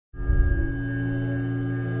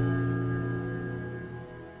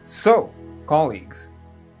So, colleagues,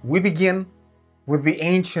 we begin with the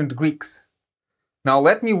ancient Greeks. Now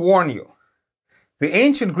let me warn you, the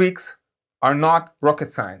ancient Greeks are not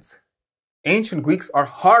rocket science. Ancient Greeks are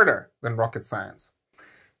harder than rocket science.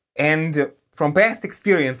 And from past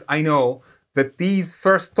experience, I know that these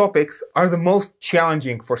first topics are the most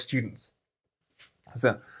challenging for students.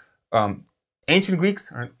 So, ancient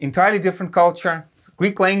Greeks are an entirely different culture. It's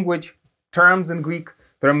Greek language, terms in Greek.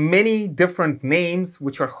 There are many different names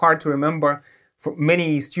which are hard to remember. For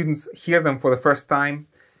many students hear them for the first time.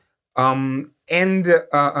 In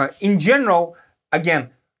general,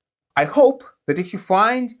 again, I hope that if you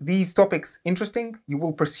find these topics interesting, you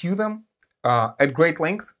will pursue them at great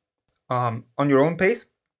length on your own pace.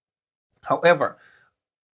 However,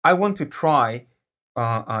 I want to try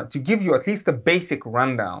to give you at least a basic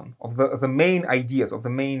rundown of the main ideas, of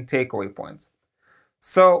the main takeaway points.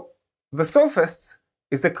 So, the Sophists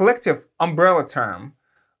is a collective umbrella term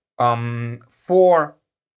for,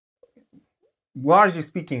 largely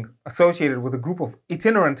speaking, associated with a group of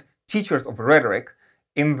itinerant teachers of rhetoric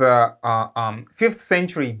in the 5th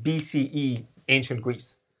century BCE ancient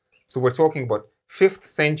Greece. So we're talking about 5th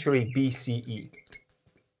century BCE.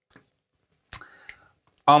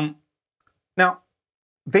 Now,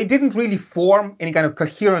 they didn't really form any kind of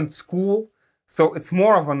coherent school, so it's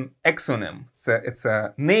more of an exonym. It's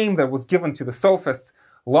a name that was given to the Sophists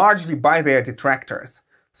largely by their detractors.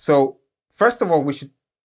 So, first of all, we should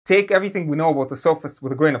take everything we know about the Sophists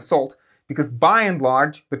with a grain of salt, because by and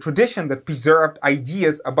large, the tradition that preserved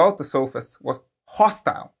ideas about the Sophists was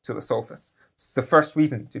hostile to the Sophists. It's the first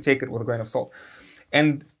reason to take it with a grain of salt.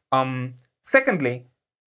 And secondly,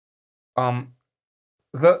 the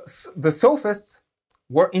Sophists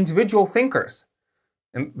were individual thinkers.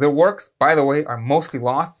 And their works, by the way, are mostly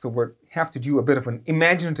lost, so we have to do a bit of an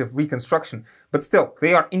imaginative reconstruction. But still,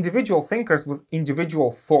 they are individual thinkers with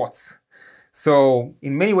individual thoughts. So,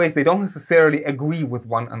 in many ways, they don't necessarily agree with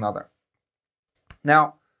one another.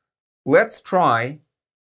 Now, let's try,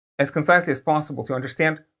 as concisely as possible, to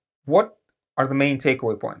understand what are the main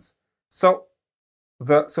takeaway points. So,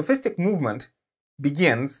 the sophistic movement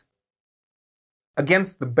begins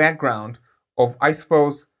against the background of, I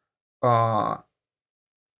suppose,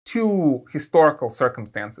 two historical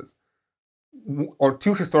circumstances, or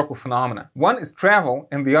two historical phenomena. One is travel,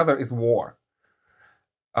 and the other is war.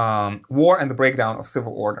 War and the breakdown of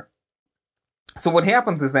civil order. So what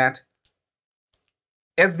happens is that,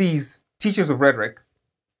 as these teachers of rhetoric,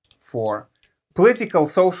 for political,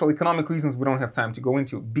 social, economic reasons we don't have time to go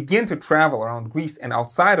into, begin to travel around Greece and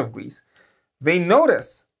outside of Greece, they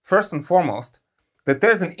notice, first and foremost, that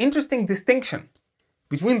there's an interesting distinction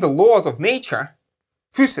between the laws of nature,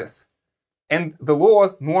 Physis, and the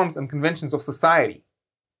laws, norms, and conventions of society,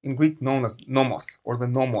 in Greek known as Nomos, or the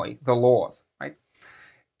nomoi, the laws, right?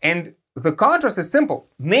 And the contrast is simple.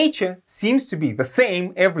 Nature seems to be the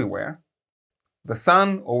same everywhere. The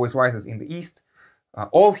sun always rises in the east.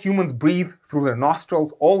 All humans breathe through their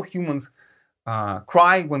nostrils. All humans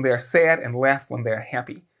cry when they are sad and laugh when they are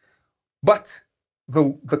happy. But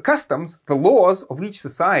the customs, the laws of each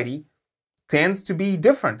society tends to be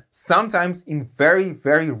different, sometimes in very,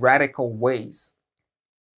 very radical ways.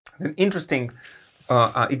 It's an interesting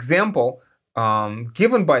example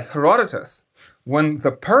given by Herodotus when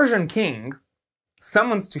the Persian king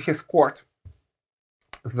summons to his court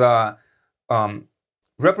the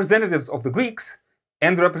representatives of the Greeks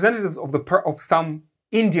and the representatives of some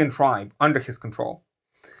Indian tribe under his control.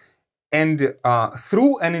 And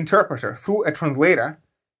through an interpreter, through a translator,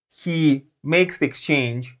 he makes the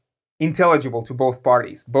exchange intelligible to both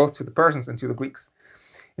parties, both to the Persians and to the Greeks.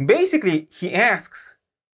 And basically, he asks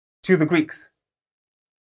to the Greeks,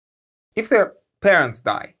 if their parents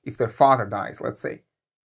die, if their father dies, let's say,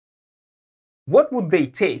 what would they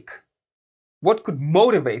take? What could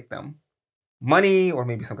motivate them, money or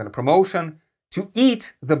maybe some kind of promotion, to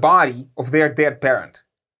eat the body of their dead parent?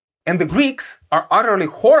 And the Greeks are utterly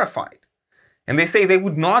horrified. And they say they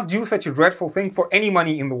would not do such a dreadful thing for any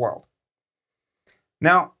money in the world.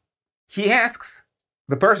 Now, he asks,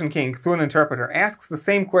 the Persian king, through an interpreter, asks the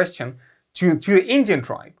same question to the Indian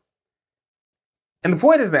tribe. And the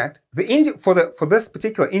point is that for this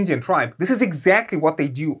particular Indian tribe, this is exactly what they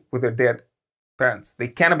do with their dead parents. They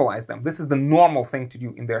cannibalize them. This is the normal thing to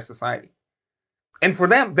do in their society. And for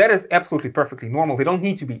them, that is absolutely perfectly normal. They don't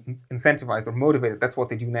need to be incentivized or motivated. That's what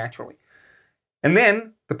they do naturally. And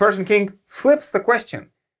then the Persian king flips the question,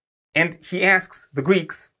 and he asks the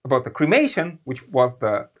Greeks about the cremation, which was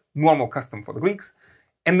the normal custom for the Greeks.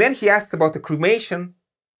 And then he asks about the cremation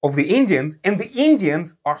of the Indians, and the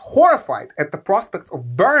Indians are horrified at the prospects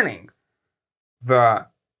of burning the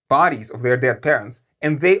bodies of their dead parents,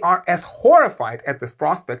 and they are as horrified at this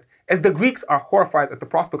prospect as the Greeks are horrified at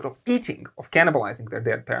the prospect of eating, of cannibalizing their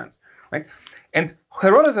dead parents, right? And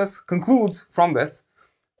Herodotus concludes from this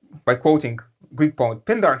by quoting Greek poet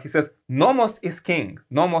Pindar. He says, Nomos is king,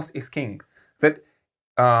 Nomos is king. That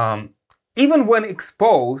even when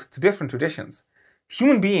exposed to different traditions,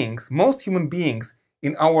 human beings, most human beings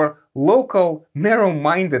in our local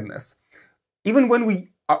narrow-mindedness, even when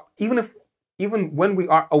we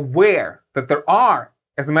are aware that there are,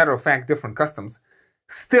 as a matter of fact, different customs,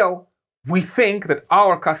 still we think that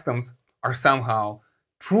our customs are somehow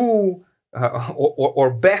true or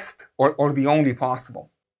best or the only possible.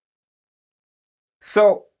 So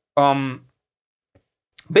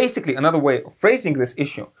basically, another way of phrasing this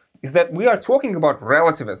issue is that we are talking about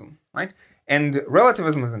relativism, right? And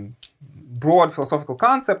relativism is a broad philosophical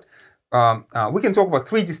concept. We can talk about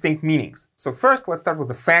three distinct meanings. So first, let's start with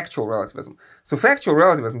the factual relativism. So factual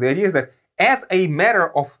relativism, the idea is that as a matter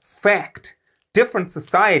of fact, different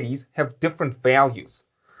societies have different values.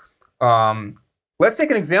 Let's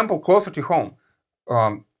take an example closer to home.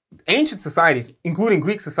 Ancient societies, including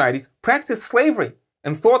Greek societies, practiced slavery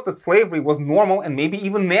and thought that slavery was normal and maybe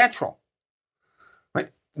even natural. Right?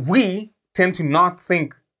 We tend to not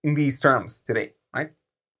think in these terms today, right?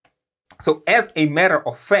 So as a matter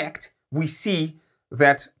of fact, we see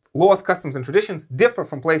that laws, customs, and traditions differ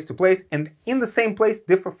from place to place, and in the same place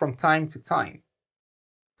differ from time to time.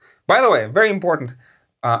 By the way, very important,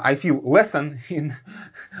 I feel, lesson in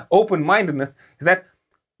open-mindedness is that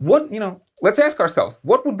let's ask ourselves,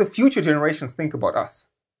 what would the future generations think about us?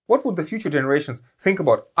 What would the future generations think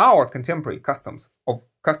about our contemporary customs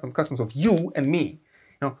of you and me?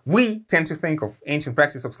 We tend to think of ancient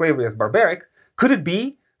practice of slavery as barbaric. Could it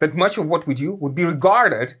be that much of what we do would be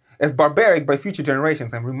regarded as barbaric by future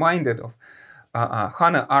generations? I'm reminded of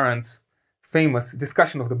Hannah Arendt's famous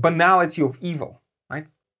discussion of the banality of evil, right?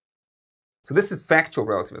 So this is factual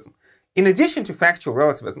relativism. In addition to factual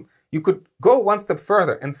relativism, you could go one step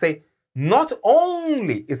further and say, not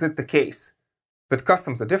only is it the case that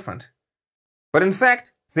customs are different, but in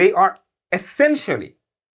fact, they are essentially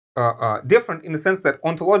different in the sense that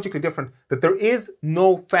ontologically different, that there is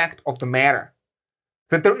no fact of the matter,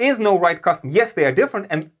 that there is no right custom. Yes, they are different,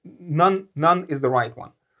 and none is the right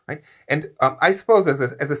one, right? And I suppose as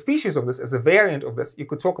a species of this, as a variant of this, you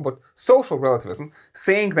could talk about social relativism,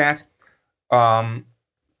 saying that the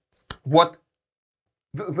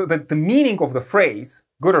meaning of the phrase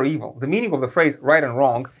good or evil, the meaning of the phrase right and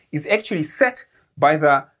wrong, is actually set by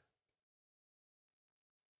the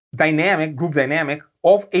group dynamic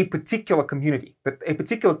of a particular community, that a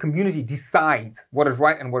particular community decides what is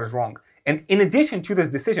right and what is wrong. And in addition to this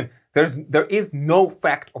decision, there is no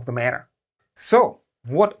fact of the matter. So,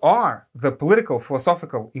 what are the political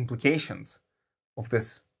philosophical implications of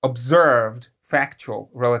this observed factual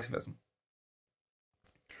relativism?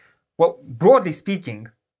 Well, broadly speaking,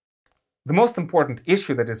 the most important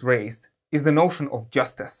issue that is raised is the notion of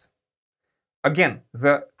justice. Again,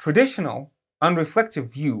 the traditional,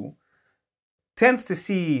 unreflective view tends to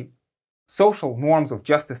see social norms of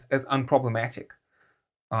justice as unproblematic.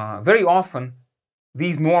 Very often,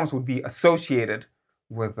 these norms would be associated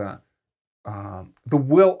with the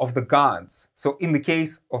will of the gods. So in the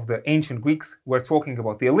case of the ancient Greeks, we're talking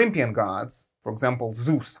about the Olympian gods, for example,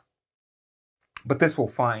 Zeus. But this will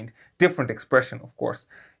find different expression, of course,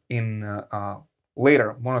 in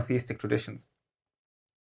later monotheistic traditions.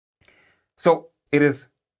 So it is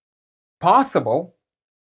possible,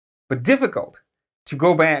 but difficult, to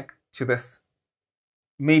go back to this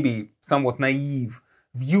maybe somewhat naive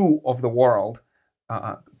view of the world,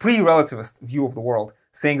 pre-relativist view of the world,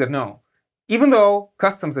 saying that no, even though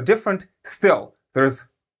customs are different, still there's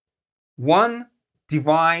one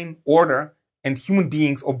divine order and human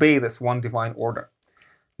beings obey this one divine order.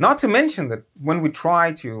 Not to mention that when we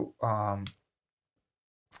try to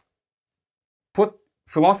put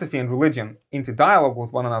philosophy and religion into dialogue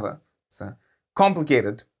with one another, it's a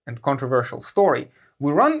complicated and controversial story,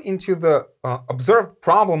 we run into the observed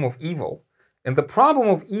problem of evil. And the problem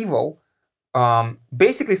of evil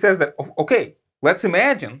basically says that, okay, let's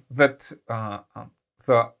imagine that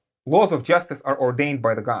the laws of justice are ordained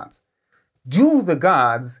by the gods. Do the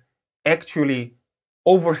gods actually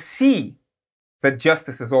oversee that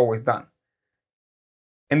justice is always done?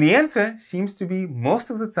 And the answer seems to be, most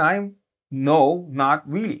of the time, no, not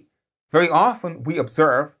really. Very often we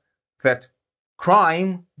observe that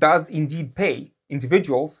crime does indeed pay.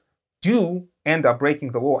 Individuals do end up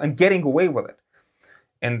breaking the law and getting away with it.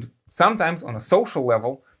 And sometimes on a social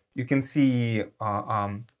level, you can see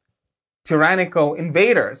tyrannical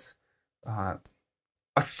invaders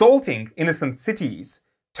assaulting innocent cities,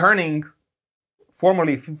 turning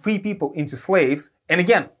formerly free people into slaves, and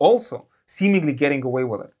again, also seemingly getting away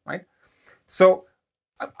with it, right? So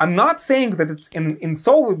I'm not saying that it's an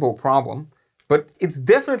insolvable problem, but it's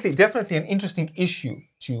definitely an interesting issue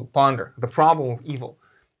to ponder, the problem of evil.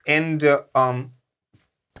 And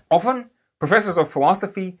often professors of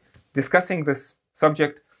philosophy discussing this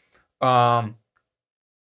subject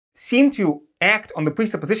seem to act on the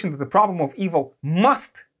presupposition that the problem of evil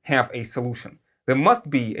must have a solution. There must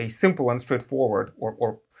be a simple and straightforward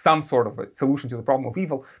or some sort of a solution to the problem of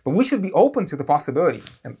evil, but we should be open to the possibility,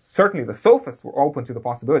 and certainly the Sophists were open to the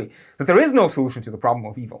possibility, that there is no solution to the problem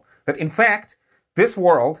of evil. That in fact, this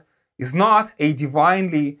world is not a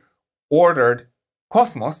divinely ordered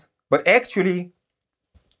cosmos, but actually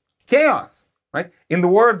chaos, right? In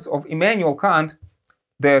the words of Immanuel Kant,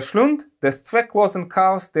 der Schlund des zwecklosen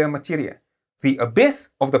Chaos der Materie, the abyss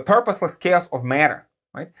of the purposeless chaos of matter,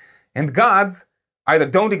 right? And gods either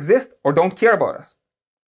don't exist or don't care about us.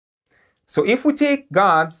 So if we take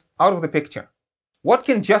gods out of the picture, what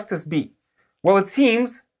can justice be? Well, it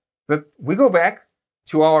seems that we go back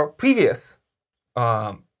to our previous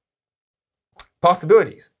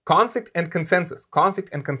possibilities, conflict and consensus, conflict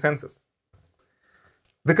and consensus.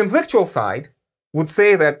 The conflictual side would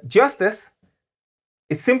say that justice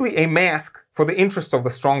is simply a mask for the interests of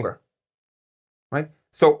the stronger, right?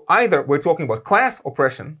 So either we're talking about class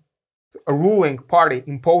oppression, a ruling party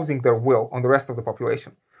imposing their will on the rest of the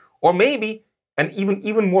population, or maybe, and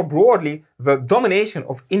even more broadly, the domination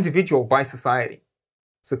of individual by society.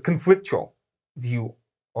 It's a conflictual view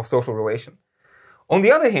of social relation. On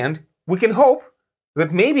the other hand, we can hope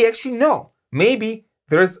that maybe actually no, maybe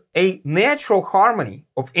there's a natural harmony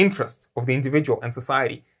of interest of the individual and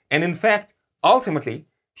society. And in fact, ultimately,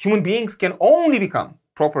 human beings can only become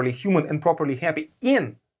properly human and properly happy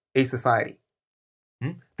in a society.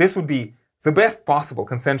 This would be the best possible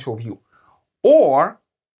consensual view. Or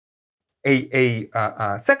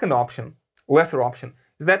a second option, lesser option,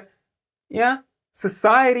 is that, yeah,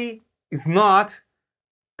 society is not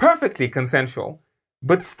perfectly consensual,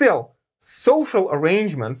 but still, social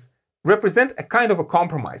arrangements represent a kind of a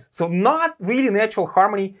compromise. So not really natural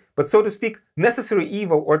harmony, but so to speak, necessary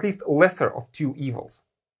evil, or at least lesser of two evils.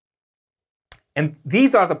 And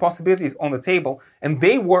these are the possibilities on the table, and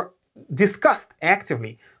they were discussed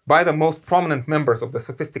actively by the most prominent members of the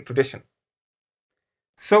sophistic tradition.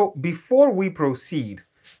 So before we proceed,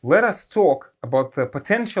 let us talk about the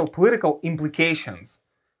potential political implications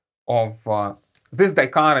of this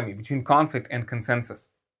dichotomy between conflict and consensus.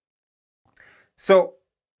 So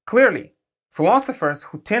clearly, philosophers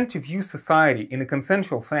who tend to view society in a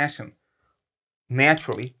consensual fashion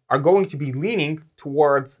naturally are going to be leaning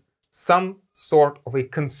towards some sort of a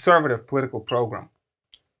conservative political program.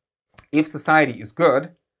 If society is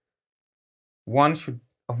good, one should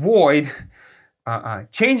avoid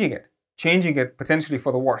changing it potentially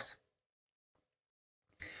for the worse.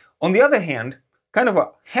 On the other hand, kind of a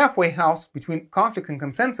halfway house between conflict and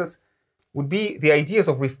consensus would be the ideas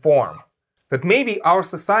of reform. That maybe our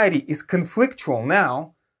society is conflictual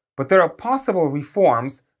now, but there are possible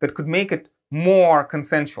reforms that could make it more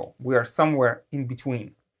consensual. We are somewhere in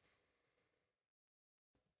between.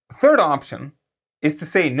 Third option is to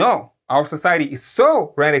say, no, our society is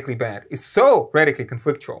so radically bad, is so radically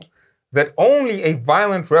conflictual, that only a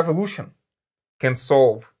violent revolution can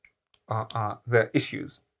solve the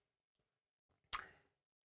issues.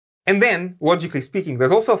 And then, logically speaking,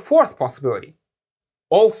 there's also a fourth possibility,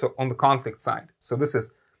 also on the conflict side. So this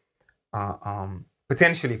is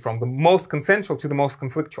potentially from the most consensual to the most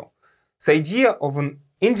conflictual. It's the idea of an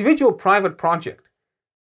individual private project.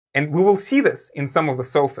 And we will see this in some of the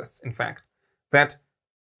Sophists, in fact, that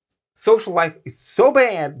social life is so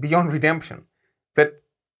bad beyond redemption that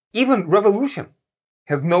even revolution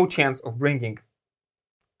has no chance of bringing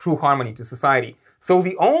true harmony to society. So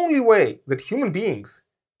the only way that human beings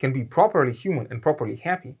can be properly human and properly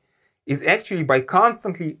happy is actually by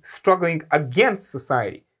constantly struggling against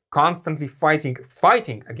society, constantly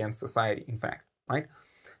fighting against society, in fact, right?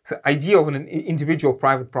 It's the idea of an individual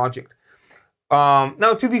private project.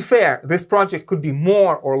 Now, to be fair, this project could be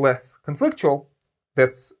more or less conflictual.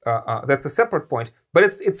 That's a separate point, but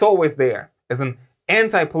it's always there as an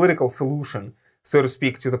anti-political solution, so to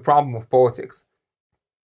speak, to the problem of politics.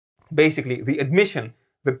 Basically, the admission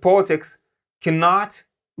that politics cannot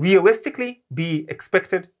realistically be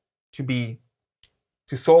expected to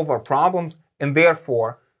solve our problems, and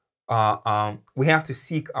therefore we have to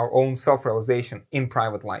seek our own self-realization in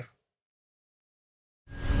private life.